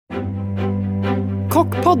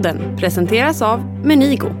Kockpodden presenteras av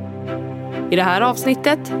Menigo. I det här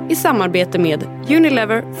avsnittet i samarbete med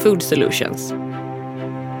Unilever Food Solutions.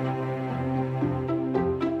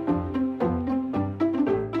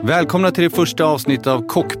 Välkomna till det första avsnittet av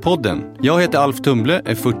Kockpodden. Jag heter Alf Tumble,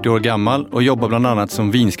 är 40 år gammal och jobbar bland annat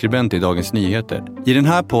som vinskribent i Dagens Nyheter. I den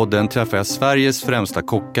här podden träffar jag Sveriges främsta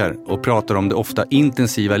kockar och pratar om det ofta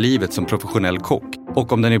intensiva livet som professionell kock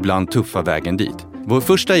och om den ibland tuffa vägen dit. Vår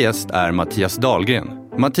första gäst är Mattias Dahlgren.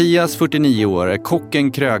 Mattias, 49 år, är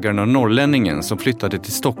kocken, krögaren och norrlänningen som flyttade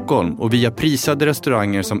till Stockholm och via prisade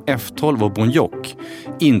restauranger som F12 och Bon Jock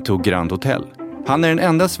intog Grand Hotel. Han är den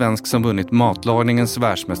enda svensk som vunnit matlagningens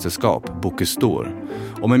världsmästerskap, Bocuse d'Or.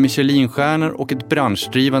 Och med Michelinstjärnor och ett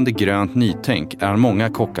branschdrivande grönt nytänk är han många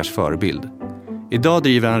kockars förebild. Idag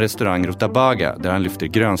driver han restaurang Rutabaga där han lyfter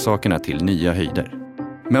grönsakerna till nya höjder.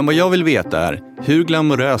 Men vad jag vill veta är, hur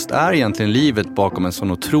glamoröst är egentligen livet bakom en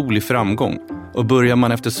sån otrolig framgång? Och börjar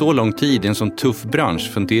man efter så lång tid i en sån tuff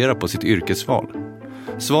bransch fundera på sitt yrkesval?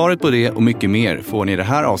 Svaret på det och mycket mer får ni i det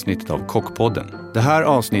här avsnittet av Kockpodden. Det här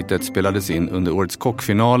avsnittet spelades in under årets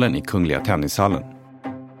kockfinalen i Kungliga Tennishallen.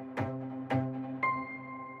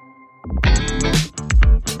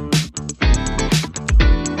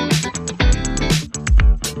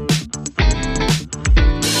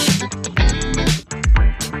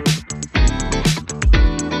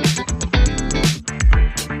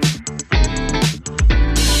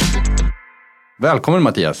 Välkommen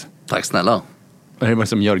Mattias. Tack snälla. Vad är det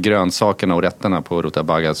som gör grönsakerna och rätterna på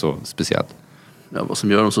Rutabaga så speciellt? Ja, vad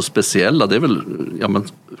som gör dem så speciella, det är väl,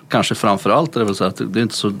 kanske framförallt är det väl så att det är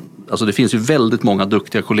inte så, alltså det finns ju väldigt många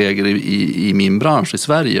duktiga kollegor i min bransch i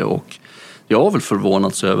Sverige, och jag har väl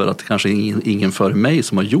förvånats över att det kanske ingen före mig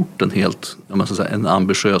som har gjort en helt, en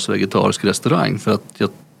ambitiös vegetarisk restaurang, för att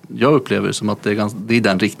jag upplever det som att det är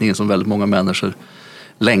den riktningen som väldigt många människor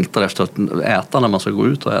längtar efter att äta när man ska gå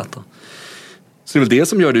ut och äta. Så det är väl det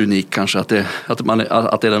som gör det unikt kanske, att det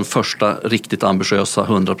är den första riktigt ambitiösa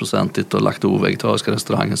 100% och lakto-vegetariska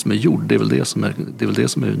restaurangen som är gjord. Det är väl det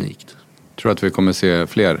som är unikt. Tror du att vi kommer se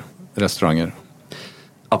fler restauranger?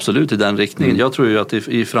 Absolut, i den riktningen. Jag tror ju att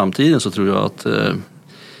i framtiden så tror jag att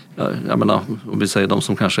om vi säger de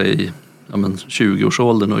som kanske är i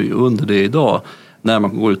 20-årsåldern och under det idag, när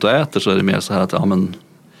man går ut och äter så är det mer så här att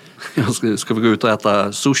ska vi gå ut och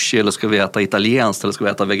äta sushi eller ska vi äta italienskt eller ska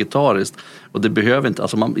vi äta vegetariskt? Och det behöver inte,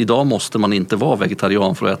 idag måste man inte vara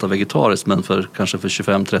vegetarian för att äta vegetariskt, men kanske för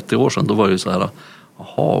 25-30 år sedan då var det ju så här,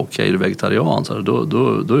 okej, är du vegetarian? Så här,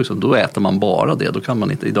 då äter man bara det, då kan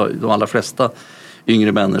man inte. Idag, de allra flesta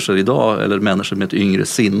yngre människor idag, eller människor med ett yngre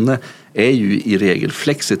sinne, är ju i regel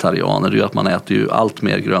flexitarianer. Det är ju att man äter ju allt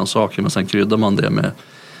mer grönsaker, men sen kryddar man det med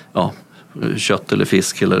kött eller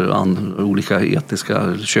fisk eller olika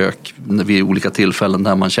etiska kök vid olika tillfällen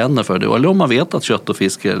när man känner för det. Eller om man vet att kött och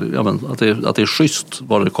fisk att det är schysst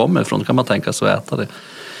var det kommer ifrån, då kan man tänka sig att äta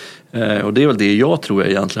det. Och det är väl det jag tror är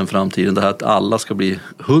egentligen framtiden. Det här att alla ska bli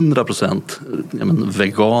 100%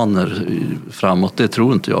 veganer framåt, det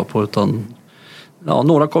tror inte jag på, utan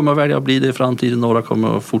några kommer att välja att bli det i framtiden, några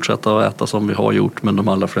kommer att fortsätta att äta som vi har gjort, men de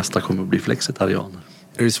allra flesta kommer att bli flexitarianer.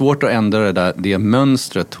 Är det svårt att ändra det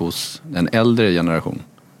mönstret hos en äldre generation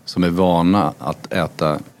som är vana att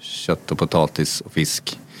äta kött och potatis och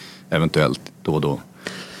fisk eventuellt då och då?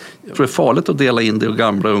 Jag tror det är farligt att dela in det och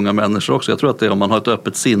gamla och unga människor också. Jag tror att om man har ett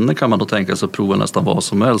öppet sinne kan man då tänka sig att prova nästan vad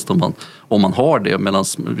som helst om man har det. Medan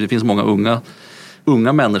det finns många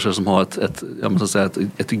unga människor som har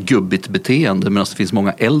ett gubbigt beteende, medan det finns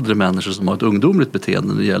många äldre människor som har ett ungdomligt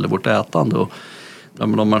beteende när det gäller vårt ätande. Och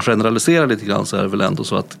om man generaliserar lite grann så är det väl ändå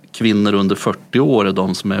så att kvinnor under 40 år är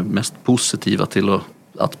de som är mest positiva till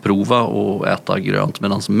att prova och äta grönt,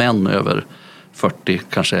 medan män över 40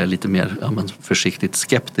 kanske är lite mer försiktigt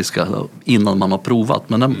skeptiska innan man har provat.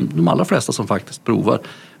 Men de allra flesta som faktiskt provar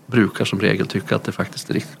brukar som regel tycka att det faktiskt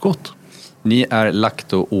är riktigt gott. Ni är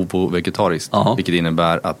lakto-ovo-vegetariskt, vilket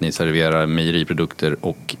innebär att ni serverar mejeriprodukter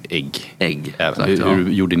och ägg. Hur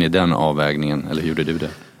gjorde ni den avvägningen, eller hur gjorde du det?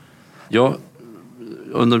 Jag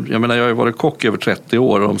har ju varit kock över 30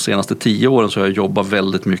 år, och de senaste 10 åren så har jag jobbat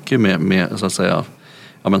väldigt mycket med så att säga,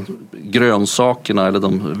 grönsakerna eller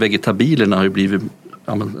de vegetabilierna har ju blivit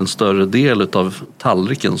en större del av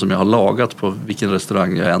tallriken som jag har lagat på vilken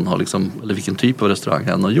restaurang jag än har eller vilken typ av restaurang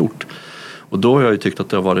jag än har gjort. Och då har jag ju tyckt att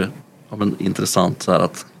det har varit intressant så här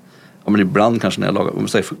att ibland kanske när jag lagar, om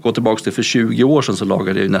jag går tillbaka till för 20 år sedan så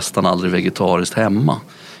lagade jag ju nästan aldrig vegetariskt hemma.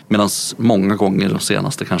 Medan många gånger de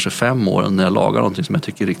senaste kanske 5 åren när jag lagar någonting som jag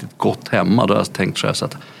tycker är riktigt gott hemma, då har jag tänkt så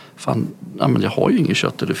att jag har ju ingen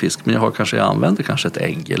kött eller fisk, men jag använder kanske ett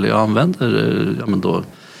ägg, eller jag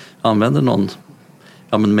använder någon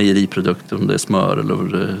mejeriprodukter, om det är smör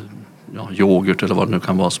eller yoghurt eller vad det nu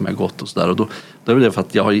kan vara som är gott och sådär. Och då är det för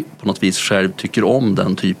att jag på något vis själv tycker om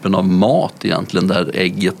den typen av mat egentligen, där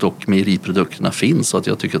ägget och mejeriprodukterna finns, så att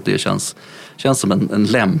jag tycker att det känns som en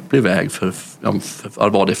lämplig väg för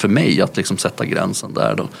vad det är för mig att liksom sätta gränsen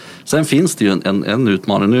där då. Sen finns det ju en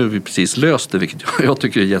utmaning, nu har vi precis löst det, vilket jag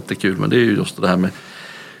tycker är jättekul, men det är ju just det här med,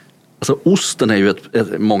 alltså osten är ju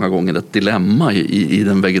många gånger ett dilemma i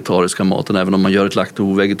den vegetariska maten, även om man gör ett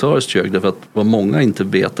lakto-vegetariskt kök, därför att vad många inte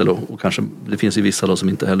vet, och kanske det finns ju vissa då som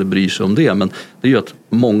inte heller bryr sig om det, men det är ju att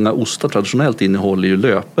många ostar traditionellt innehåller ju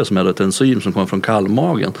löpe, som är ett enzym som kommer från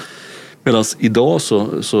kalvmagen. Medan idag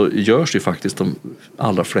så görs ju faktiskt de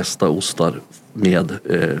allra flesta ostar med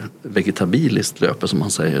vegetabiliskt löpe, som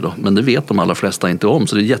man säger då. Men det vet de allra flesta inte om,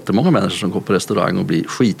 så det är jättemånga människor som går på restaurang och blir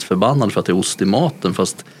skitförbannade för att det är ost i maten,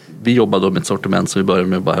 fast vi jobbar då med ett sortiment som vi började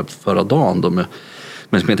med bara förra dagen då, men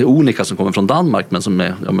som heter Onika, som kommer från Danmark, men som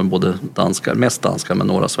är både danskar, mest danskar, men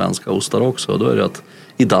några svenska ostar också. Och då är det att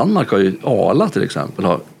i Danmark har ju Arla till exempel,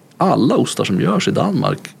 har alla ostar som görs i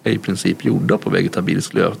Danmark är i princip gjorda på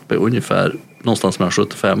vegetabilisk löpe. Ungefär någonstans mellan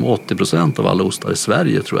 75-80% av alla ostar i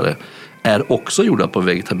Sverige, tror jag det är också gjorda på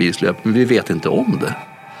vegetabilisk löpe, men vi vet inte om det.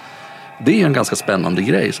 Det är en ganska spännande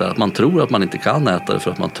grej, så här, att man tror att man inte kan äta det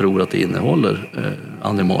för att man tror att det innehåller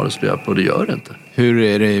animalisk löp, och det gör det inte. Hur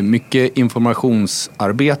är det mycket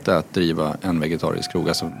informationsarbete att driva en vegetarisk krog?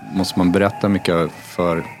 Alltså, måste man berätta mycket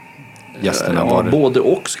för gästerna? Ja, både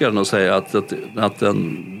och ska jag nog säga. Att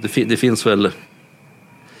det finns väl...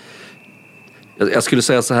 Jag skulle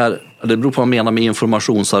säga så här, det beror på vad man menar med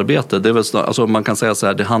informationsarbete. Det är väl, alltså man kan säga så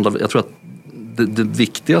här, jag tror att det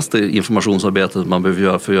viktigaste informationsarbetet man behöver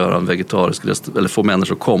göra för att göra en vegetarisk eller få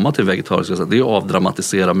människor att komma till en vegetarisk restaurang, det är att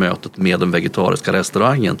avdramatisera mötet med den vegetariska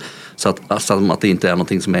restaurangen, så att det inte är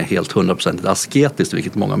någonting som är helt 100% asketiskt,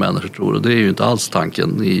 vilket många människor tror, och det är ju inte alls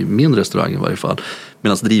tanken i min restaurang i varje fall.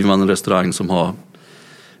 Medan driver man en restaurang som har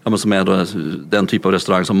som är då den typ av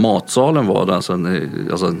restaurang som Matsalen var, alltså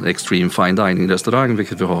en extreme fine dining restaurang,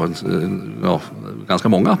 vilket vi har ganska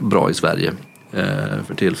många bra i Sverige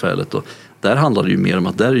för tillfället. Och där handlar det ju mer om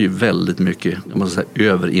att där är ju väldigt mycket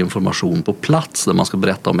överinformation på plats, där man ska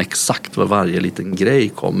berätta om exakt vad varje liten grej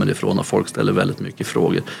kommer ifrån, och folk ställer väldigt mycket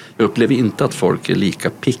frågor. Jag upplever inte att folk är lika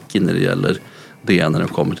picky när det gäller det när det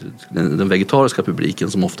kommer till den vegetariska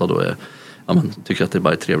publiken, som ofta då är tycker att det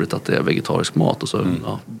bara är trevligt att det är vegetarisk mat. Och så,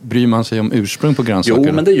 Bryr man sig om ursprung på grönsakerna?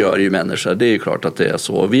 Jo, men det gör ju människor. Det är ju klart att det är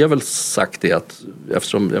så. Vi har väl sagt det att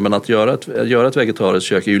eftersom att göra ett vegetariskt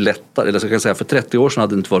kök är ju lättare. Eller så kan jag säga, för 30 år sedan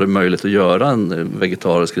hade det inte varit möjligt att göra en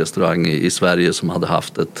vegetarisk restaurang i Sverige som hade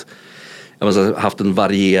haft en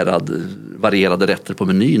varierade rätter på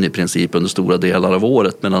menyn i princip under stora delar av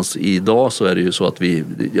året, medan idag så är det ju så att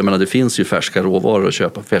det finns ju färska råvaror att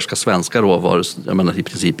köpa, färska svenska råvaror, i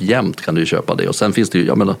princip jämt kan du ju köpa det, och sen finns det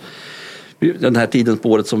ju, den här tiden på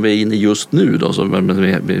året som vi är inne i just nu då,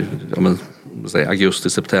 augusti,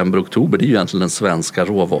 september, oktober, det är ju egentligen den svenska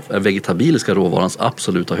vegetabiliska råvarans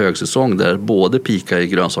absoluta högsäsong, där både pika i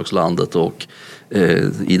grönsakslandet och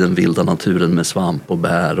i den vilda naturen med svamp och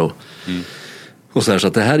bär och så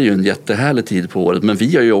att det här är ju en jättehärlig tid på året. Men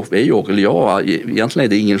egentligen är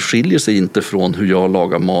det ingen, skiljer sig inte från hur jag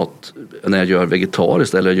lagar mat när jag gör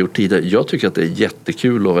vegetariskt eller jag gjort tidigare. Jag tycker att det är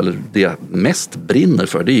jättekul, eller det jag mest brinner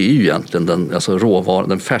för, det är ju egentligen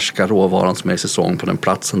den färska råvaran som är i säsong på den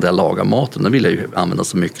platsen där jag lagar maten. Den vill jag ju använda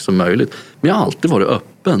så mycket som möjligt. Men jag har alltid varit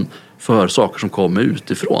öppen för saker som kommer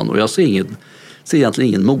utifrån, och jag ser egentligen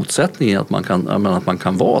ingen motsättning i att man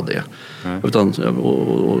kan vara det. Utan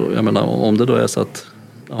om det då är så att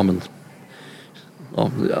om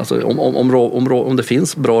det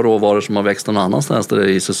finns bra råvaror som har växt någon annanstans där det är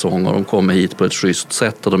i säsong, och de kommer hit på ett schysst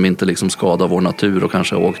sätt och de inte liksom skadar vår natur och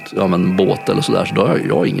kanske har åkt en båt eller sådär, så då har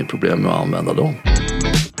jag inget problem med att använda dem.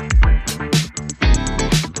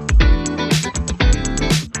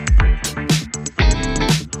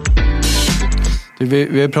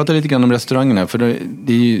 Vi har pratat lite grann om restaurangerna, för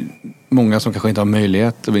det är ju många som kanske inte har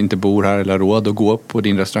möjlighet och inte bor här eller råd att gå på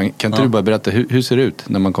din restaurang. Kan inte du bara berätta, hur ser det ut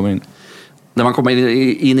när man kommer in? När man kommer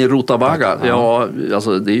in i Rutabaga, det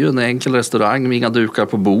är ju en enkel restaurang med inga dukar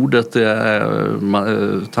på bordet.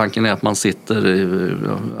 Tanken är att man sitter,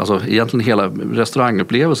 egentligen hela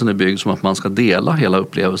restaurangupplevelsen är byggd som att man ska dela hela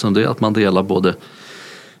upplevelsen. Det är att man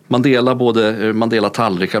delar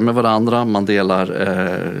tallrikar med varandra, man delar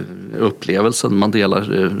upplevelsen, man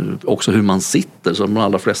delar också hur man sitter. Så på de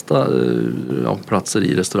allra flesta platser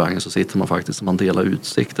i restaurangen så sitter man faktiskt, man delar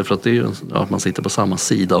utsikter, för att det är ju att man sitter på samma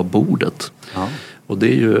sida av bordet. Ja. Och det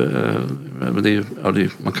är ju,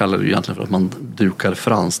 man kallar det ju egentligen för att man dukar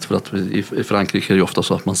franskt, för att i Frankrike är det ju ofta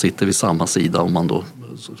så att man sitter vid samma sida om man då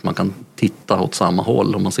så man kan titta åt samma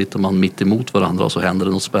håll. Om man sitter mitt emot varandra och så händer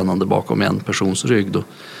det något spännande bakom en persons rygg,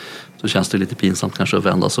 då känns det lite pinsamt kanske att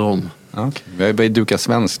vända sig om. Okay. Vad är duka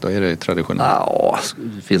svenskt då? Är det traditionellt? Ja,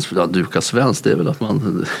 det finns duka svenskt, det är väl att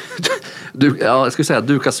man... jag skulle säga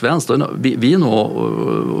duka svenskt. Vi är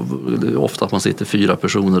nog ofta att man sitter 4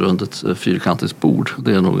 personer runt ett fyrkantigt bord.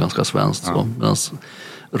 Det är nog ganska svenskt. Ja. Medan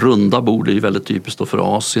runda bord är ju väldigt typiskt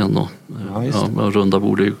för Asien. Och runda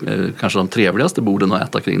bord är kanske de trevligaste borden att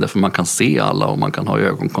äta kring. Därför man kan se alla och man kan ha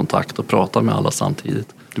ögonkontakt och prata med alla samtidigt.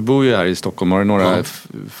 Du bor ju här i Stockholm. Har du några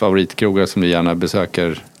favoritkrogar som du gärna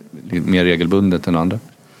besöker mer regelbundet än andra?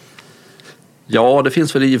 Ja, det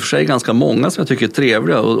finns väl i och för sig ganska många som jag tycker är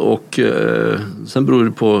trevliga och sen beror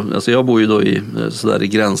det på, alltså jag bor ju då i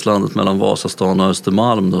gränslandet mellan Vasastan och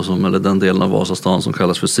Östermalm då, eller den delen av Vasastan som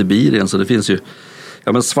kallas för Sibirien, så det finns ju,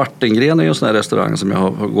 Svartengren är ju en sån här restaurang som jag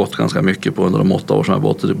har gått ganska mycket på under de 8 år som jag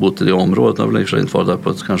har bott i det området. Jag har väl i och för sig inte varit där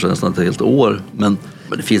på kanske nästan ett helt år, men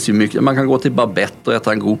det finns ju mycket. Man kan gå till Babette och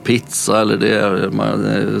äta en god pizza eller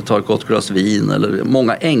man tar ett gott glas vin eller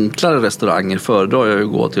många enklare restauranger föredrar jag ju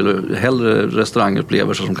gå till. Hellre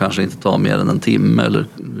restaurangupplevelser som kanske inte tar mer än en timme eller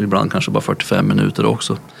ibland kanske bara 45 minuter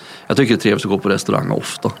också. Jag tycker det är trevligt att gå på restaurang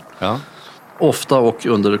ofta. Ja. Ofta och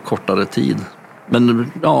under kortare tid.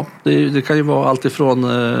 Men ja, det kan ju vara allt ifrån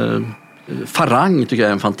Farang tycker jag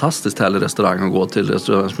är en fantastiskt härlig restaurang att gå till.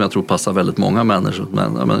 Restaurang som jag tror passar väldigt många människor.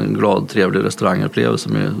 Men en glad, trevlig restaurangupplevelse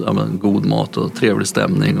med god mat och trevlig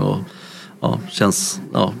stämning. Och känns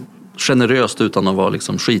generöst utan att vara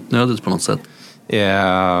liksom skitnödigt på något sätt.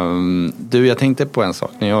 Jag tänkte på en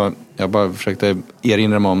sak. Jag bara försökte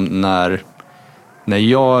erinra mig om när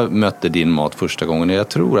jag mötte din mat första gången. Jag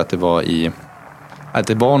tror att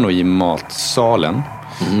det var nog i matsalen.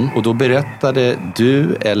 Och då berättade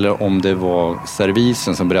du, eller om det var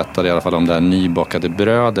servisen som berättade i alla fall om det här nybakade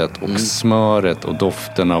brödet och smöret och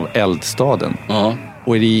doften av eldstaden.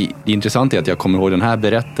 Och det intressanta är att jag kommer ihåg den här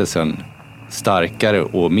berättelsen starkare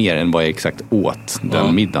och mer än vad jag exakt åt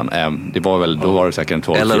den middagen. Det var väl, då var det säkert en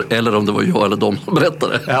 12. Eller om det var jag eller de som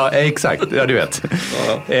berättade. Ja, exakt. Ja, du vet.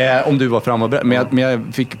 Om du var fram och berättade. Men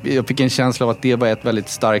jag fick en känsla av att det var ett väldigt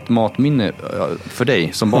starkt matminne för dig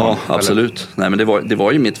som barn. Ja, absolut. Nej, men det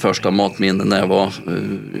var ju mitt första matminne när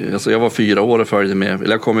jag var 4 år och följde med.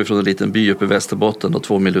 Jag kom ju från en liten by uppe i Västerbotten,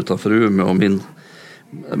 2 mil utanför Umeå, och min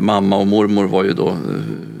mamma och mormor var ju då...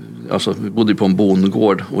 Alltså, vi bodde på en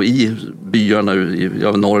bondgård och i byarna i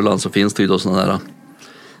Norrland så finns det ju då sådana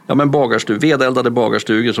där vedeldade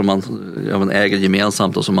bagarstugor som man äger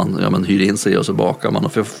gemensamt och som man hyr in sig och så bakar man.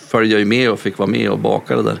 Och följde ju med och fick vara med och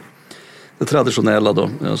baka det där. Det traditionella då,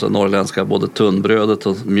 alltså norrländska, både tunnbrödet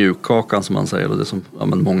och mjukkakan som man säger, och det som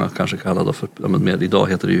många kanske kallar då för, idag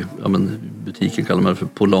heter det ju, butiken kallar man det för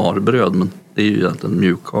polarbröd, men det är ju egentligen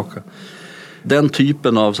mjukkaka. Den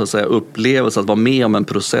typen av så att säga upplevelse att vara med om en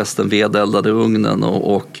process, den vedeldade ugnen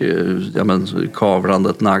och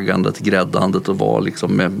kavlandet, naggandet, gräddandet och vara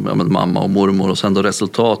liksom med mamma och mormor, och sen då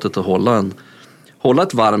resultatet att hålla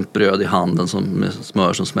ett varmt bröd i handen med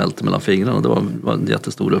smör som smälter mellan fingrarna. Det var en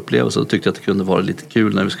jättestor upplevelse, och tyckte att det kunde vara lite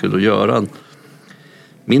kul när vi skulle göra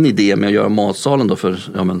min idé med att göra matsalen då för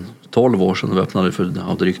 12 år sedan, och vi öppnade för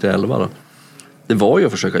drygt 11 då. Det var ju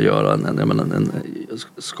att försöka göra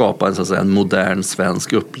skapa en, så att säga, en modern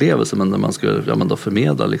svensk upplevelse, men där man skulle då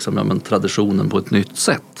förmedla liksom, traditionen på ett nytt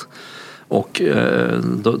sätt. Och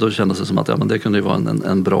då kändes det som att det kunde ju vara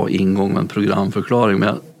en bra ingång, en programförklaring.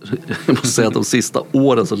 Men jag måste säga att de sista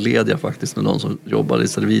åren så led jag faktiskt med de som jobbade i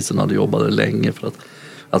servisen och hade jobbat länge, för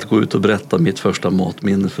att gå ut och berätta mitt första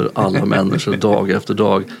matminne för alla människor dag efter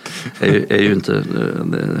dag är ju inte,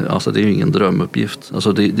 alltså det är ju ingen drömuppgift.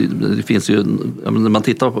 Alltså det finns ju, när man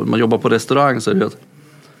tittar på, man jobbar på restaurang, så är det att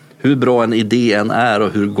hur bra en idé än är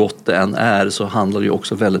och hur gott det än är, så handlar det ju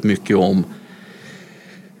också väldigt mycket om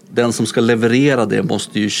den som ska leverera det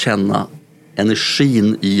måste ju känna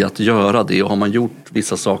energin i att göra det, och har man gjort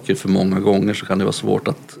vissa saker för många gånger så kan det vara svårt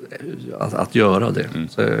att göra det.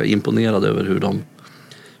 Så jag är imponerad över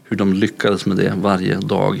hur de lyckades med det varje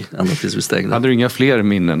dag ända tills vi stängde. Hade du inga fler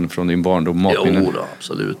minnen från din barndom? Matminnen? Jo då,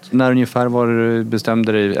 absolut. När ungefär var du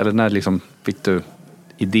bestämde dig, eller när liksom fick du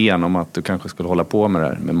idén om att du kanske skulle hålla på med det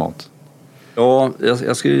här med mat? Ja,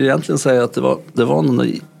 jag skulle egentligen säga att det var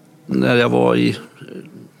när jag var i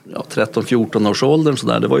 13-14 års åldern så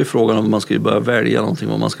där. Det var ju frågan om man skulle börja välja någonting,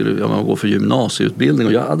 om man skulle gå för gymnasieutbildning,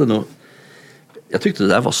 och jag tyckte det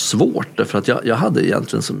där var svårt, för att jag hade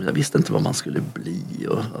egentligen jag visste inte vad man skulle bli,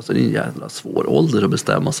 och alltså det är en jävla svår ålder att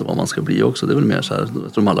bestämma sig vad man ska bli också. Det är väl mer så här, jag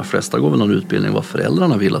tror de allra flesta går väl någon utbildning vad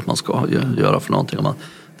föräldrarna vill att man ska göra för någonting.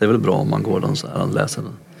 Det är väl bra om man går den så här, läser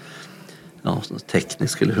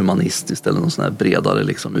teknisk eller humanistisk eller någon sån här bredare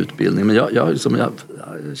liksom utbildning. Men jag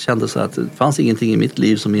kände så här att det fanns ingenting i mitt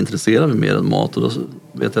liv som intresserade mig mer än mat. Och då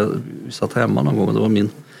vet jag, vi satt hemma någon gång och det var min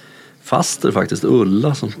faster faktiskt,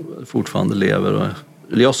 Ulla, som fortfarande lever. Och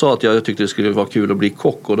jag sa att jag tyckte det skulle vara kul att bli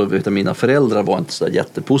kock, och då vet jag, mina föräldrar var inte så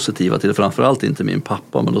jättepositiva till det, framförallt inte min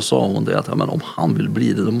pappa, men då sa hon det att men om han vill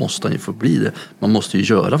bli det, då måste han ju få bli det. Man måste ju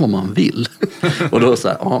göra vad man vill. Och då så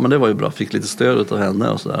här, ja men det var ju bra, fick lite stöd av henne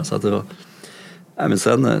och sådär, så att det var. Nej, men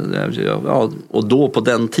sen, och då på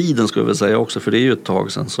den tiden skulle jag väl säga också, för det är ju ett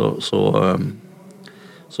tag sedan,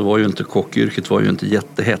 så var ju inte kockyrket var ju inte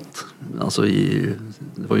jättehett. Alltså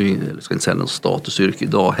det var ju, jag ska inte säga någon statusyrke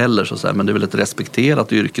idag heller så att säga, men det är väl ett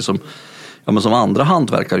respekterat yrke som andra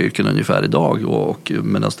hantverkaryrken ungefär idag, och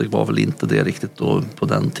men det var väl inte det riktigt då på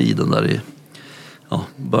den tiden där i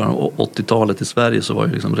början av 80-talet i Sverige, så var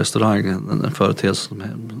ju liksom restaurang en företeelse som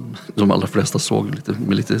de allra flesta såg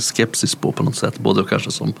med lite skepsis på något sätt, både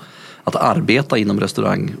kanske som att arbeta inom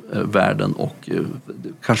restaurangvärlden och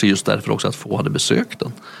kanske just därför också att få hade besökt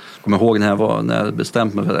den. Jag kommer ihåg när jag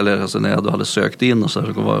bestämt mig, eller alltså när jag då hade sökt in och så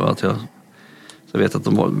var att jag vet att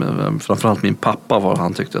framförallt min pappa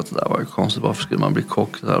han tyckte att det där var konstigt, varför skulle man bli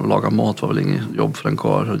kock? Det här, laga mat var väl inget jobb för en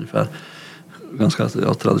karl ungefär. Ganska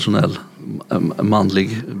traditionell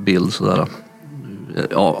manlig bild sådär,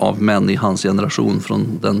 av män i hans generation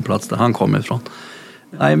från den plats där han kommer ifrån.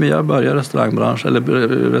 Nej, men jag började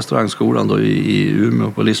restaurangskolan då i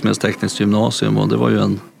Umeå på livsmedelstekniskt gymnasium, och det var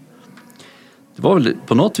ju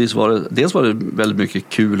på något vis dels var det väldigt mycket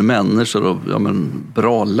kul människor och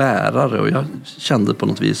bra lärare, och jag kände på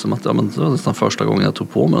något vis som att det var nästan första gången jag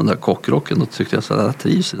tog på mig den där kockrocken, och tyckte jag så här, jag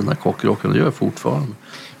trivs i den där kockrocken, och det gör jag fortfarande.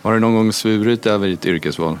 Har du någon gång svurit över ditt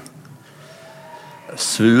yrkesval?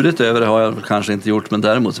 Svurit över det har jag kanske inte gjort, men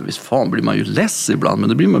däremot visst fan blir man ju less ibland, men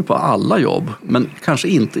det blir man på alla jobb. Men kanske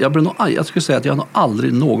inte, jag skulle säga att jag har nog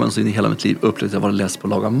aldrig någonsin i hela mitt liv upplevt att jag var less på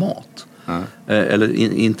att laga mat. Eller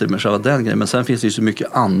inte med själva den grejen, men sen finns det ju så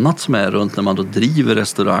mycket annat som är runt när man då driver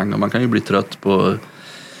restaurang, och man kan ju bli trött på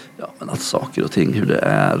att saker och ting, hur det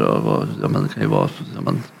är, och det kan ju vara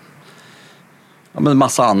men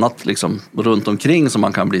massa annat liksom runt omkring som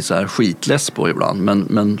man kan bli så här skitless på ibland,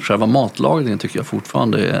 men själva matlagningen tycker jag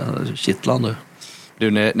fortfarande är kittlande.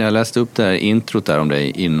 Du, när jag läste upp det här introt där om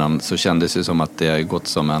dig innan, så kändes det som att det har gått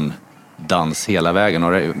som en dans hela vägen,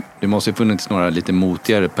 och det måste ju funnits några lite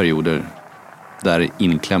motigare perioder där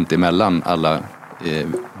inklämt emellan alla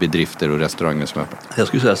bedrifter och restauranger som är öppet. Jag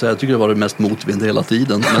skulle säga så jag tycker det var det mest motvind hela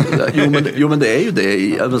tiden, men men det är ju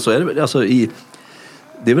det, så är det alltså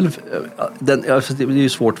det är väl det är ju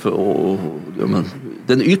svårt för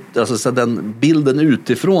den bilden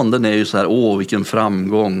utifrån, den är ju så här, vilken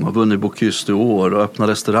framgång, har vunnit Bocuse d'Or och öppna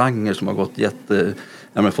restauranger som har gått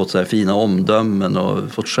fått så här fina omdömen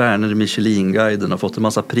och fått stjärnor i Michelin-guiden och fått en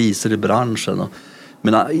massa priser i branschen,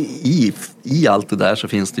 men i allt det där så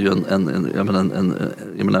finns det ju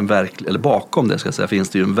eller bakom det ska jag säga, finns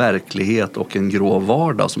det ju en verklighet och en grå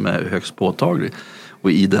vardag som är högst påtaglig.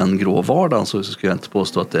 Och i den grå vardagen så ska jag inte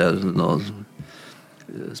påstå att det är något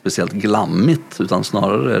speciellt glammigt, utan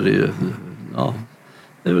snarare är det ju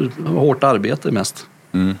det är väl hårt arbete mest.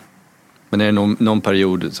 Mm. Men är det någon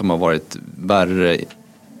period som har varit värre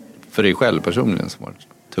för dig själv personligen, som varit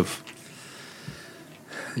tuff?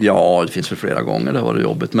 Ja, det finns väl flera gånger det har varit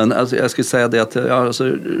jobbigt. Men alltså, jag skulle säga det att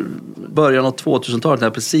början av 2000-talet när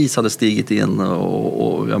jag precis hade stigit in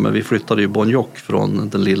men vi flyttade ju Bonjock från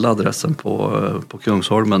den lilla adressen på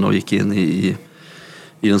Kungsholmen och gick in i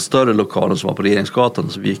den större lokalen som var på Regeringsgatan.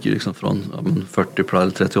 Så vi gick ju liksom från 40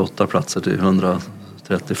 eller 38 platser till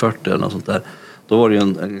 130-40 eller något sånt där. Då var det ju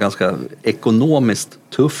en ganska ekonomiskt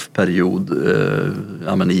tuff period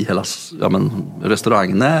i hela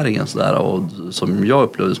restaurangnäringen så där, och som jag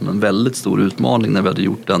upplevde som en väldigt stor utmaning när vi hade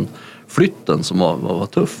gjort den flytten som var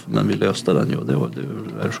tuff, men vi löste den ju, och det var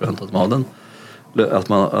skönt att man hade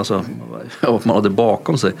att man hade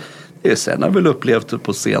bakom sig. Det är sen har jag väl upplevt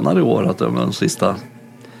på senare år att de sista,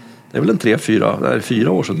 det är väl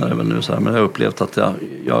 4 år sedan är det väl nu så här, men jag har upplevt att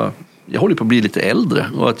jag håller på att bli lite äldre,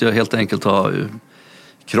 och att jag helt enkelt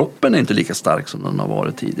kroppen är inte lika stark som den har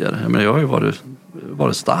varit tidigare. Jag har ju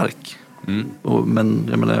varit stark. Mm. Men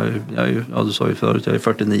du sa ju förut, jag är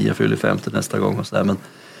 49, jag fyller 50 nästa gång och så där, men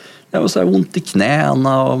jag var så här ont i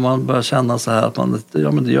knäna och man börjar känna så här att det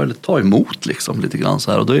gör lite, ta emot liksom lite grann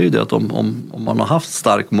så här, och då är ju det att om man har haft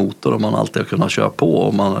stark motor och man alltid har kunnat köra på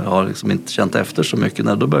och man har liksom inte känt efter så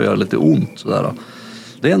mycket, då börjar det lite ont så där.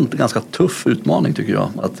 Det är en ganska tuff utmaning tycker jag,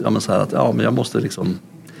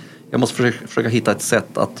 jag måste försöka hitta ett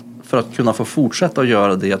sätt för att kunna få fortsätta att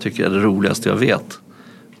göra det jag tycker är det roligaste jag vet.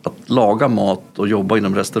 att laga mat och jobba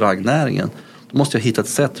inom restaurangnäringen, då måste jag hitta ett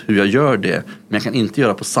sätt hur jag gör det. Men jag kan inte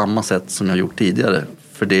göra på samma sätt som jag gjort tidigare,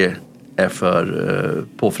 för det är för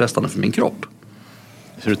påfrestande för min kropp.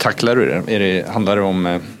 Hur tacklar du det? Handlar det om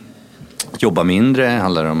att jobba mindre?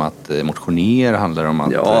 Handlar det om att motionera? Handlar det om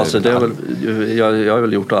att... Ja, alltså det är väl, jag har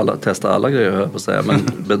väl gjort testat alla grejer, jag på att säga.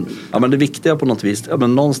 Men det viktiga på något vis,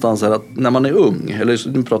 men någonstans är att när man är ung, eller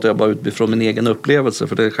nu pratar jag bara utifrån min egen upplevelse,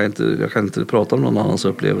 för jag kan inte prata om någon annans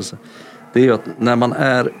upplevelse. Det är ju att när man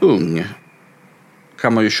är ung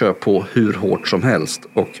kan man ju köra på hur hårt som helst,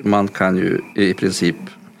 och man kan ju i princip,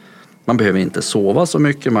 man behöver inte sova så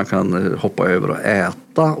mycket, man kan hoppa över och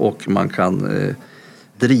äta, och man kan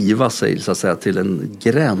driva sig så att säga till en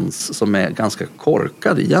gräns som är ganska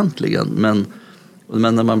korkad egentligen, men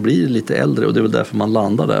när man blir lite äldre, och det är väl därför man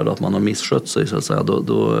landar där då, att man har misskött sig så att säga,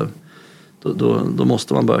 då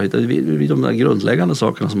måste man börja hitta de där grundläggande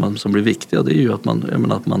sakerna som blir viktiga. Det är ju att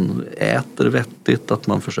man äter vettigt, att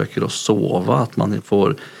man försöker att sova, att man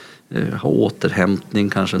får ha återhämtning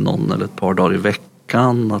kanske någon eller ett par dagar i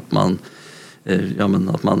veckan, att man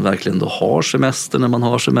verkligen då har semester när man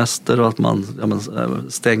har semester, och att man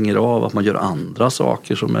stänger av, att man gör andra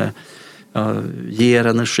saker som ger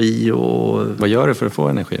energi. Och vad gör du för att få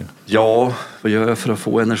energi? Ja, vad gör jag för att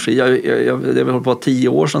få energi? Det var på 10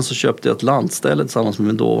 år sedan så köpte jag ett landställe tillsammans med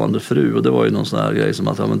min dåvarande fru, och det var ju någon sån här grej som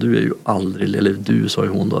att du är ju aldrig, eller du sa ju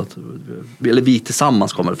hon då, eller vi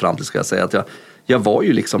tillsammans kommer fram till, ska jag säga, att jag var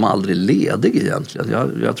ju liksom aldrig ledig egentligen.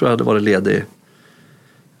 Jag tror jag hade varit ledig,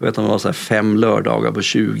 jag vet inte om det var så här 5 lördagar på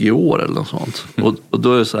 20 år eller något sånt. Och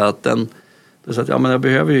då är det så här att jag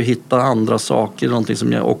behöver ju hitta andra saker, någonting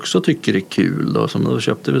som jag också tycker är kul då. Då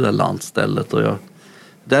köpte vi det där landstället, och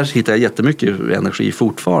där hittar jag jättemycket energi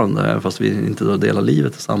fortfarande, fast vi inte delar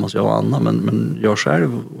livet tillsammans, jag och Anna, men jag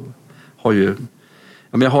själv har ju,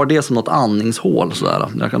 jag har det som något andningshål sådär.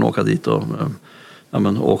 Jag kan åka dit och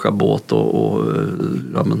åka båt och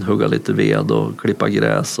hugga lite ved och klippa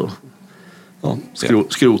gräs och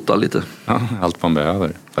skrota lite. Ja, allt man behöver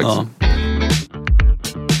faktiskt. Ja.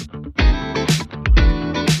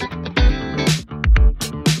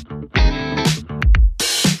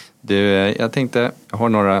 Jag tänkte, jag har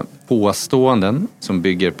några påståenden som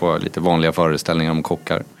bygger på lite vanliga föreställningar om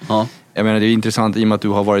kockar. Ja. Jag menar, det är intressant i och med att du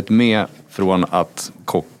har varit med från att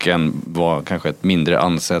kocken var kanske ett mindre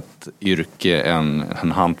ansett yrke än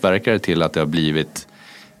en hantverkare till att det har blivit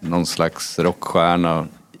någon slags rockstjärna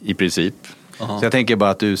i princip. Aha. Så jag tänker bara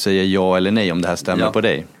att du säger ja eller nej om det här stämmer på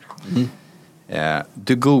dig. Mm.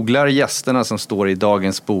 Du googlar gästerna som står i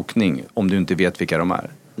dagens bokning om du inte vet vilka de är.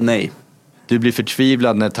 Nej. Du blir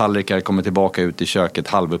förtvivlad när tallrikar kommer tillbaka ut i köket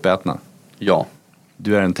halvuppätna. Ja.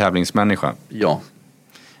 Du är en tävlingsmänniska. Ja.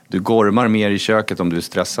 Du gormar mer i köket om du är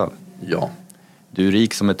stressad. Ja. Du är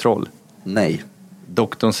rik som ett troll. Nej.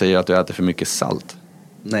 Doktorn säger att du äter för mycket salt.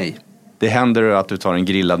 Nej. Det händer att du tar en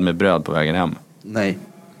grillad med bröd på vägen hem. Nej.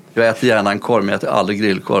 Jag äter gärna en korv, men jag äter aldrig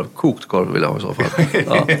grillkorv. Kokt korv vill jag ha i så fall.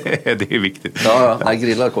 Ja. Det är viktigt. Ja.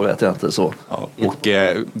 Grillad korv äter jag inte så. Ja. Och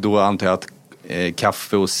då antar jag att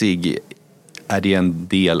kaffe och cigg, är det en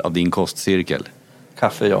del av din kostcirkel?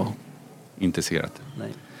 Kaffe, ja. Inte cigarett? Nej.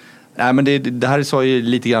 Nej, men det här sa ju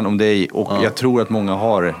lite grann om dig, och jag tror att många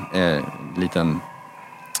har liten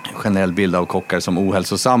generell bild av kockar som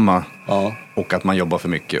ohälsosamma, och att man jobbar för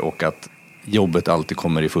mycket och att jobbet alltid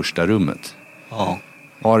kommer i första rummet. Ja.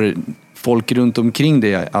 Har folk runt omkring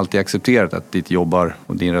dig alltid accepterat att ditt jobbar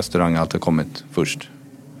och din restaurang alltid har kommit först?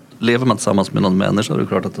 Lever man tillsammans med någon människa, det är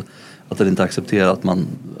klart att det inte accepterar att man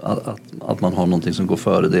har någonting som går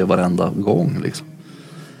före det varenda gång liksom.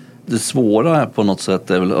 Det svåra på något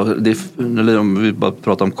sätt är väl, eller om vi bara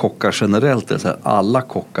pratar om kockar generellt, det är så här, alla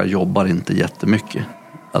kockar jobbar inte jättemycket.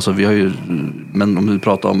 Alltså vi har ju, men om vi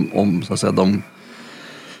pratar om så att säga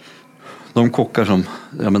de kockar som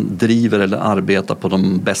driver eller arbetar på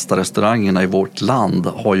de bästa restaurangerna i vårt land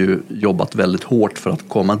har ju jobbat väldigt hårt för att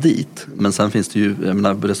komma dit. Men sen finns det ju,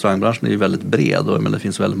 restaurangbranschen är ju väldigt bred, och det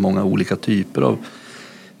finns väldigt många olika typer av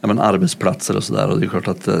arbetsplatser och sådär. Och det är klart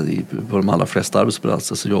att på de allra flesta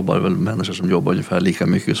arbetsplatser så jobbar väl människor som jobbar ungefär lika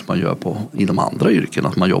mycket som man gör inom andra yrken.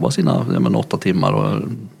 Att man jobbar sina 8 timmar och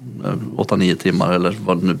 8-9 timmar eller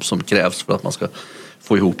vad det nu som krävs för att man ska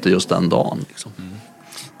få ihop det just den dagen. Liksom. Mm.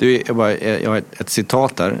 Jag har ett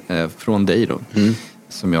citat där från dig då,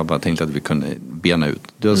 som jag bara tänkte att vi kunde bena ut.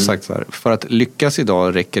 Du har sagt så här: för att lyckas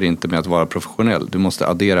idag räcker det inte med att vara professionell. Du måste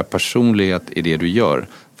addera personlighet i det du gör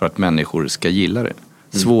för att människor ska gilla det.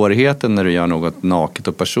 Svårigheten när du gör något naket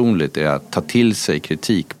och personligt är att ta till sig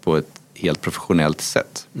kritik på ett helt professionellt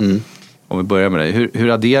sätt. Om vi börjar med det. Hur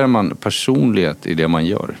adderar man personlighet i det man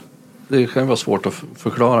gör? det kan vara svårt att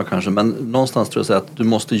förklara kanske, men någonstans tror jag säga att du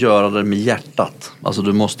måste göra det med hjärtat. Alltså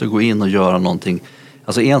du måste gå in och göra någonting.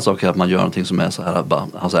 Alltså en sak är att man gör någonting som är så här,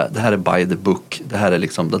 alltså, det här är by the book. Det här är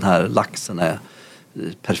liksom, den här laxen är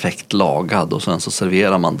perfekt lagad och sen så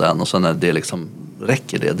serverar man den och sen är det liksom,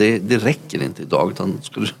 räcker det? Det räcker inte idag, utan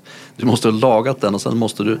du måste ha lagat den och sen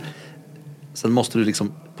måste du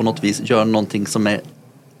liksom på något vis göra någonting som är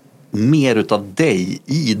mer utav dig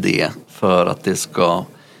i det för att det ska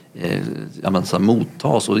så här,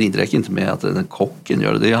 mottas. Och det räcker inte med att den kocken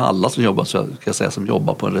gör det. Det är alla som jobbar, så ska jag säga, som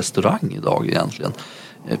jobbar på en restaurang idag egentligen.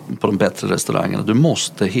 På de bättre restaurangerna. Du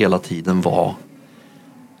måste hela tiden vara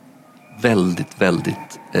väldigt,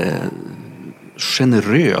 väldigt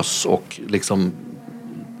generös och liksom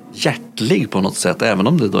hjärtlig på något sätt, även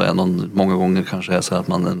om det då är många gånger kanske är så att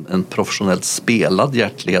man en professionellt spelad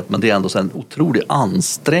hjärtlighet, men det är ändå så en otrolig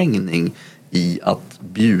ansträngning i att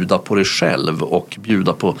bjuda på dig själv och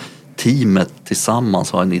bjuda på teamet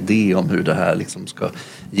tillsammans, ha en idé om hur det här liksom ska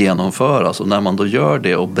genomföras. Och när man då gör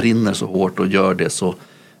det och brinner så hårt och gör det så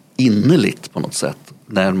innerligt på något sätt,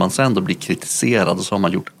 när man sen då blir kritiserad och så har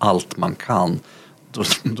man gjort allt man kan,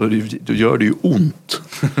 då gör det ju ont.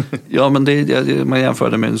 Ja, men man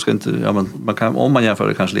jämför det med, om man jämför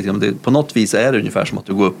det kanske lite, men på något vis är det ungefär som att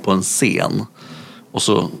du går upp på en scen och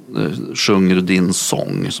så sjunger du din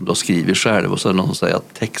sång som du har skrivit själv och så är det någon som säger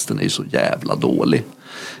att texten är ju så jävla dålig.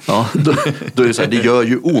 Ja, då är det så här, det gör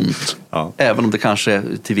ju ont. Ja. Även om det kanske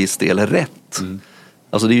till viss del är rätt. Mm.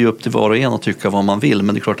 Alltså det är ju upp till var och en att tycka vad man vill,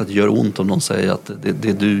 men det är klart att det gör ont om någon säger att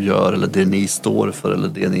det du gör eller det ni står för eller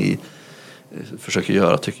det ni försöker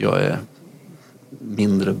göra tycker jag är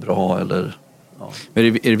mindre bra eller... Ja. Men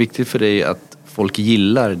är det viktigt för dig att folk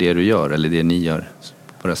gillar det du gör eller det ni gör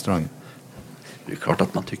på restaurang? Det är klart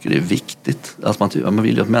att man tycker det är viktigt. Alltså man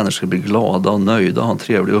vill ju att människor ska bli glada och nöjda och ha en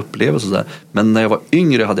trevlig upplevelse. Och så där. Men när jag var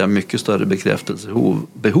yngre hade jag mycket större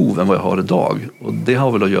bekräftelsebehov än vad jag har idag. Och det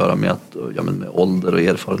har väl att göra med, med ålder och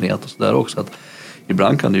erfarenhet och sådär också. Att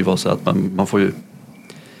ibland kan det ju vara så att man får ju...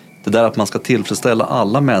 Det där att man ska tillfredsställa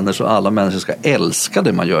alla människor och alla människor ska älska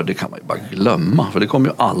det man gör, det kan man ju bara glömma. För det kommer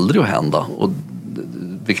ju aldrig att hända. Och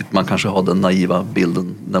vilket man kanske har den naiva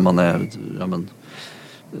bilden när man är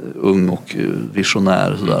ung och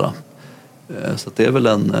visionär. Sådär. Så att det är väl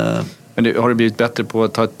en... Men har du blivit bättre på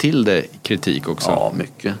att ta till dig kritik också? Ja,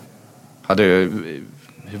 mycket.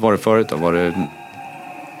 Hur var det förut då?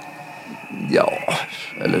 Ja,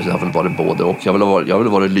 eller det har väl varit både och. Jag har väl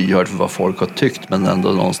varit lyhörd för vad folk har tyckt, men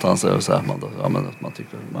ändå någonstans är det så här man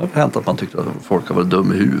tycker, man har hänt att man tyckte att folk har varit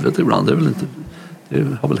dum i huvudet ibland. Det är väl inte,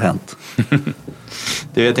 det har väl hänt.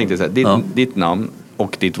 Jag tänkte så här, ditt namn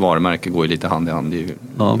och ditt varumärke går ju lite hand i hand. Det är ju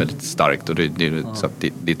väldigt starkt och det är så att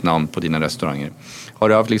ditt namn på dina restauranger. Har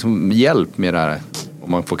du haft liksom hjälp med det här,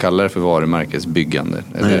 om man får kalla det för varumärkesbyggande?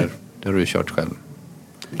 Eller det har du kört själv?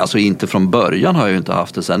 Alltså inte från början har jag ju inte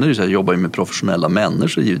haft det. Sen är det så här, jag jobbar ju med professionella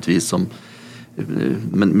människor givetvis som,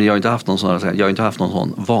 men jag har inte haft någon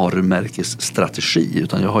sån varumärkesstrategi,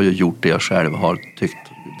 utan jag har ju gjort det jag själv har tyckt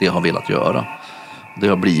det har velat göra. Det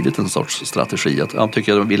har blivit en sorts strategi att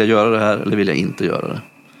tycker jag vill jag göra det här eller vill jag inte göra det.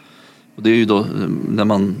 Och det är ju då när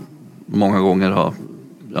man många gånger har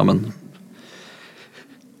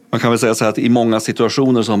man kan väl säga så här att i många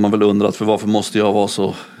situationer så har man väl undrat för varför måste jag vara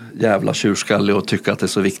så jävla tjurskallig och tycka att det är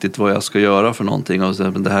så viktigt vad jag ska göra för någonting. Och så,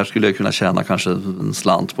 men det här skulle jag kunna tjäna kanske en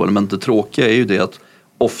slant på. Men det tråkiga är ju det att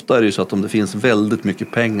ofta är det ju så att om det finns väldigt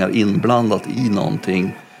mycket pengar inblandat i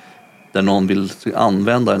någonting där någon vill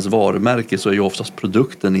använda ens varumärke, så är ju oftast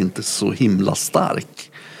produkten inte så himla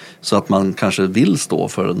stark. Så att man kanske vill stå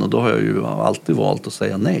för den, och då har jag ju alltid valt att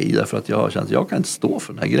säga nej. Därför att jag har känt att jag kan inte stå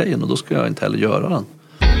för den här grejen och då ska jag inte heller göra den.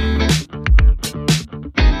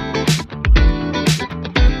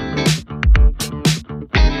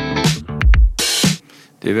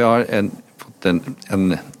 Vi har fått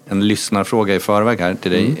en lyssnarfråga i förväg här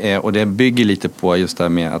till dig. Och det bygger lite på just det här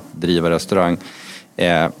med att driva restaurang.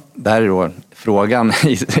 Det här är då frågan,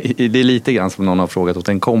 det är lite grann som någon har frågat åt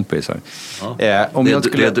en kompis här. Ja.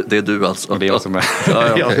 Det är du alltså? Det är jag som är.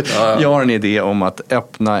 Jag har en idé om att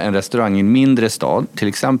öppna en restaurang i en mindre stad, till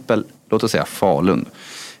exempel, låt oss säga Falun.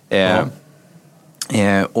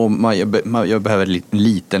 Och jag behöver en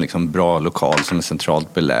liten liksom, bra lokal som är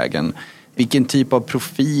centralt belägen. Vilken typ av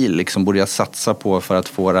profil liksom borde jag satsa på för att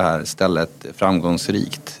få det här stället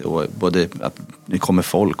framgångsrikt? Och både att det kommer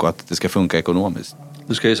folk och att det ska funka ekonomiskt.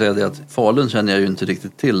 Nu ska jag säga det att Falun känner jag ju inte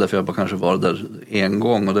riktigt till, därför jag bara kanske var där en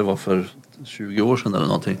gång och det var för 20 år sedan eller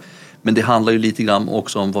någonting. Men det handlar ju lite grann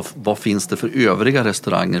också om vad finns det för övriga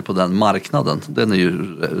restauranger på den marknaden. Den är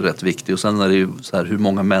ju rätt viktig. Och sen är det ju så här, hur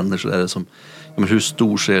många människor är det som, hur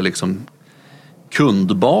stor ser liksom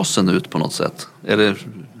kundbasen ut på något sätt? Är det,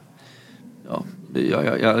 det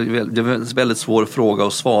är en väldigt svår fråga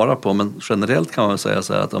att svara på, men generellt kan man säga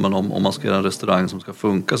så här att om man ska göra en restaurang som ska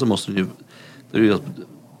funka så måste det är ju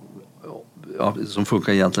som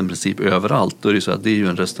funkar egentligen i princip överallt. Då är det ju så att det är ju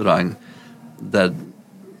en restaurang där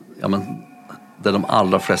de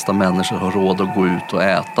allra flesta människor har råd att gå ut och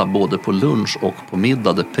äta både på lunch och på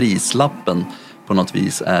middag, där prislappen på något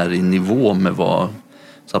vis är i nivå med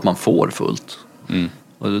så att man får fullt.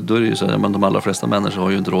 Och då är det ju så att de allra flesta människor har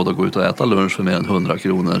ju inte råd att gå ut och äta lunch för mer än 100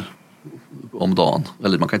 kronor om dagen.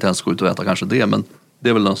 Eller man kan inte ens gå ut och äta kanske det, men det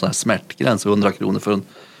är väl någon sån här smärtgräns, 100 kronor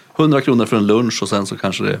för en lunch, och sen så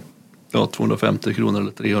kanske det är 250 kronor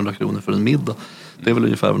eller 300 kronor för en middag. Det är väl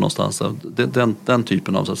ungefär någonstans den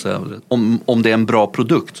typen av, så att säga, om det är en bra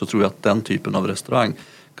produkt så tror jag att den typen av restaurang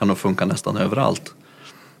kan nog funka nästan överallt.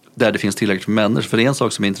 Där det finns tillräckligt med människor. För en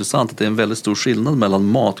sak som är intressant är att det är en väldigt stor skillnad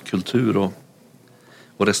mellan matkultur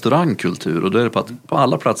och restaurangkultur. Och då är det på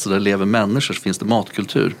alla platser där det lever människor så finns det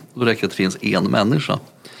matkultur. Då räcker det att det finns en människa.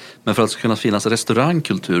 Men för att det ska kunna finnas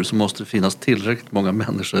restaurangkultur så måste det finnas tillräckligt många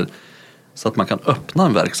människor så att man kan öppna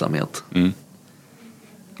en verksamhet.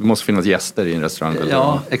 Det måste finnas gäster i en restaurang.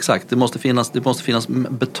 Ja, exakt. Det måste finnas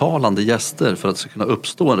betalande gäster för att det ska kunna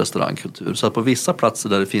uppstå en restaurangkultur. Så att på vissa platser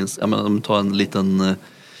där det finns, om vi tar en liten,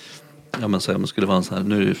 skulle vara en så här,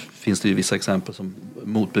 nu finns det ju vissa exempel som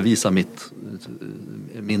motbevisar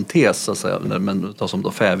min tes, så att säga. Men ta som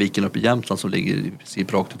då Färviken uppe i Jämtland som ligger i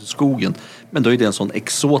princip rakt ut i skogen. Men då är det en sån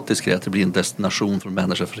exotisk grej att det blir en destination för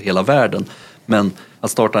människor för hela världen. Men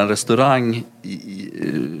att starta en restaurang i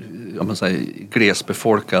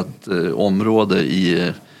glesbefolkat område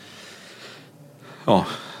i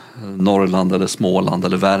Norrland eller Småland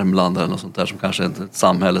eller Värmland eller något sånt där, som kanske är ett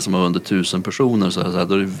samhälle som har under 1000 personer, så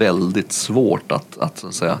då är det väldigt svårt att så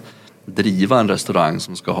att säga driva en restaurang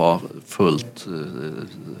som ska ha fullt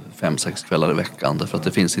 5-6 kvällar i veckan, därför att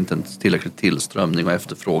det finns inte en tillräcklig tillströmning och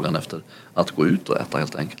efterfrågan efter att gå ut och äta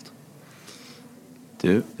helt enkelt.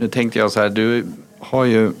 Nu tänkte jag så här, du har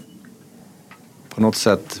ju på något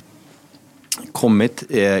sätt kommit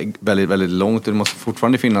väldigt, väldigt långt. Det måste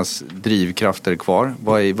fortfarande finnas drivkrafter kvar.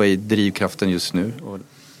 Vad är drivkraften just nu?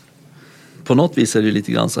 På något vis är det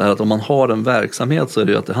lite grann så här att om man har en verksamhet så är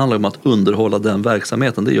det ju att det handlar om att underhålla den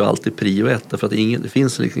verksamheten. Det är ju alltid prio ett, därför att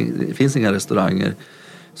det finns inga restauranger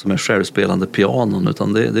som är självspelande pianon,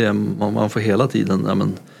 utan det är, man får hela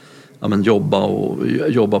tiden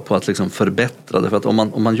jobba på att liksom förbättra det. För att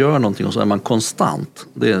om man gör någonting och så är man konstant,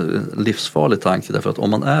 det är en livsfarlig tanke, därför att om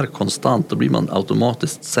man är konstant då blir man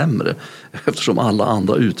automatiskt sämre eftersom alla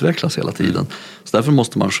andra utvecklas hela tiden. Så därför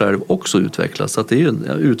måste man själv också utvecklas. Så att det är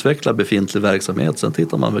ju utveckla befintlig verksamhet, sen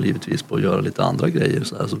tittar man väl givetvis på att göra lite andra grejer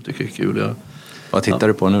så här, som tycker är kul. Vad tittar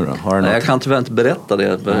du på nu då? Har du något? Jag kan tyvärr inte berätta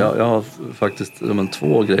det. Jag har faktiskt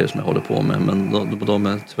 2 grejer som jag håller på med, men de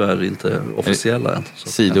är tyvärr inte officiella än.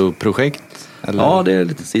 Sidoprojekt? Eller? Ja, det är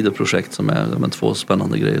lite sidoprojekt som är 2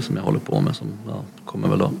 spännande grejer som jag håller på med, som kommer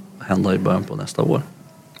väl att hända i början på nästa år.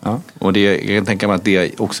 Ja, och jag kan tänka mig att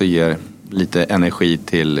det också ger lite energi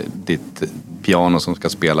till ditt piano som ska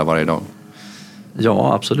spela varje dag.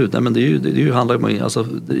 Ja, absolut. Nej, men det handlar ju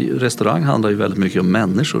om, restaurang handlar ju väldigt mycket om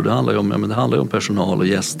människor. Det handlar ju om personal och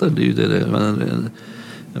gäster. Det är ju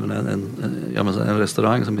en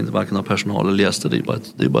restaurang som inte varken har personal eller gäster,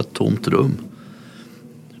 det är bara ett tomt rum.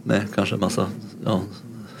 Nej, kanske en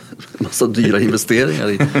massa dyra investeringar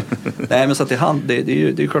i. Nej, men så att det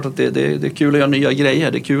är klart att det är kul att göra nya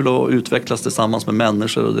grejer. Det är kul att utvecklas tillsammans med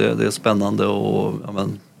människor, och det är spännande och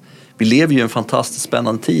vi lever ju i en fantastiskt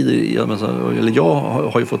spännande tid. Jag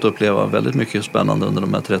har ju fått uppleva väldigt mycket spännande under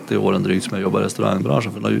de här 30 åren drygt som jag jobbar i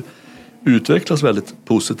restaurangbranschen. För det har ju utvecklats väldigt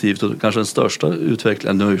positivt, och kanske den största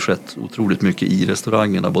utvecklingen, det har ju skett otroligt mycket i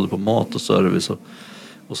restaurangerna, både på mat och service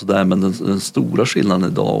och sådär. Men den stora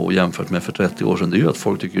skillnaden idag och jämfört med för 30 år sedan, det är ju att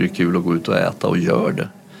folk tycker det är kul att gå ut och äta och gör det.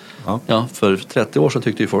 Ja, för 30 år sedan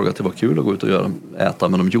tyckte ju folk att det var kul att gå ut och äta,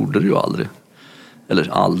 men de gjorde det ju aldrig. Eller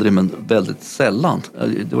aldrig, men väldigt sällan.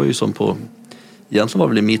 Det var ju som egentligen var det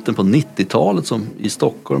väl i mitten på 90-talet som i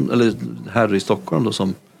Stockholm, eller här i Stockholm då, som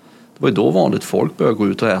det var ju då vanligt folk började gå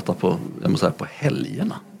ut och äta på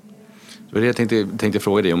helgerna. Det var det jag tänkte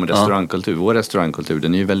fråga dig om restaurangkultur. Vår restaurangkultur,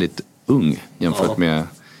 den är ju väldigt ung jämfört med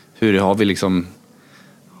hur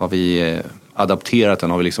har vi adapterat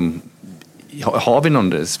den? Har vi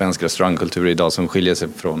någon svensk restaurangkultur idag som skiljer sig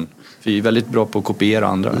från? Vi är väldigt bra på att kopiera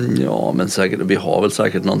andra. Ja, men vi har väl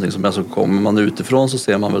säkert någonting som, kommer man utifrån så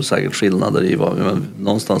ser man väl säkert skillnader i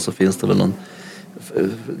någonstans så finns det väl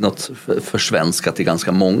något försvenskat i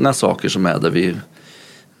ganska många saker som är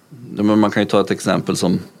där man kan ju ta ett exempel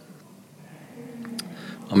som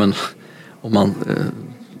om man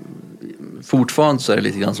fortfarande så är det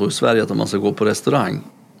lite grann så i Sverige att om man ska gå på restaurang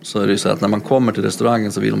så är det ju så att när man kommer till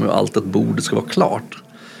restaurangen så vill man ju alltid att bordet ska vara klart.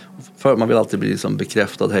 För man vill alltid bli liksom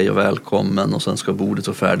bekräftad, hej och välkommen, och sen ska bordet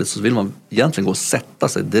vara färdigt, så vill man egentligen gå och sätta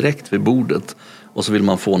sig direkt vid bordet och så vill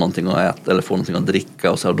man få någonting att äta eller få någonting att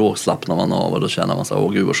dricka, och så här, då slappnar man av och då känner man så här,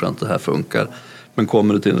 åh gud vad skönt det här funkar. Men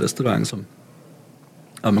kommer du till en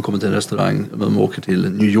restaurang man åker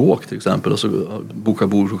till New York till exempel och så bokar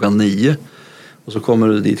bord klockan 9 och så kommer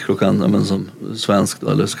du dit klockan, som svensk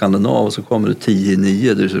eller skandinav, och så kommer du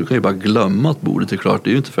 10:09. Du kan ju bara glömma att bordet är klart. Det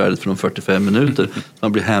är ju inte färdigt för de 45 minuter.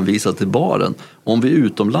 Man blir hänvisad till baren. Om vi är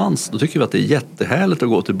utomlands, då tycker vi att det är jättehärligt att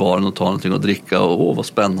gå till baren och ta någonting att dricka. Och vad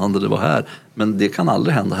spännande det var här. Men det kan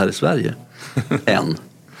aldrig hända här i Sverige. Än.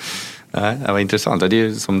 Nej, det var intressant. Det är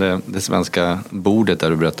ju som det svenska bordet där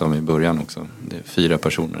du berättade om i början också. Det är 4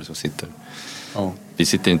 personer som sitter. Ja. Vi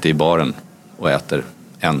sitter inte i baren och äter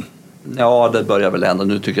än. Ja, det börjar väl hända.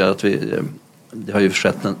 Nu tycker jag att det har ju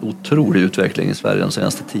skett en otrolig utveckling i Sverige de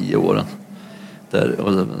senaste 10 åren. Där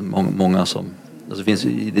många som... Alltså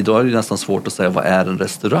idag är det nästan svårt att säga vad är en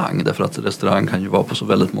restaurang. Därför att restaurang kan ju vara på så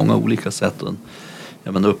väldigt många olika sätt.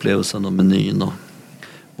 Upplevelsen och menyn och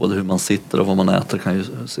både hur man sitter och vad man äter kan ju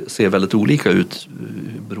se väldigt olika ut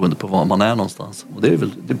beroende på var man är någonstans. Och det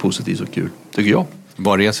är positivt och kul, tycker jag.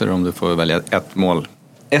 Var reser du om du får välja ett mål?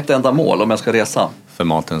 Ett enda mål om jag ska resa? För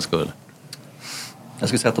matens skull. Jag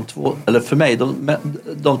ska säga att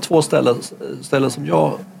de 2 ställen som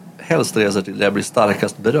jag helst reser till där jag blir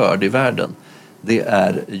starkast berörd i världen, det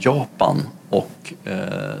är Japan och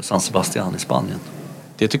San Sebastian i Spanien.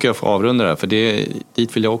 Det tycker jag får avrunda där, för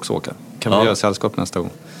dit vill jag också åka. Kan vi göra sällskap nästa gång?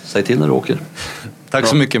 Säg till när du åker. Tack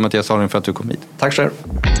så mycket Mattias Haring för att du kom hit. Tack själv.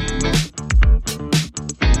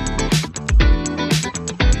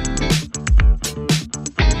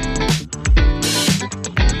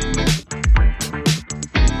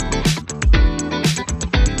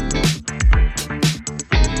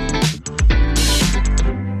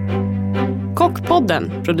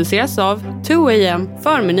 Kockpodden produceras av 2AM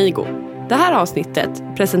för Menigo. Det här avsnittet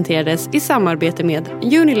presenterades i samarbete med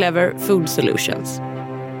Unilever Food Solutions.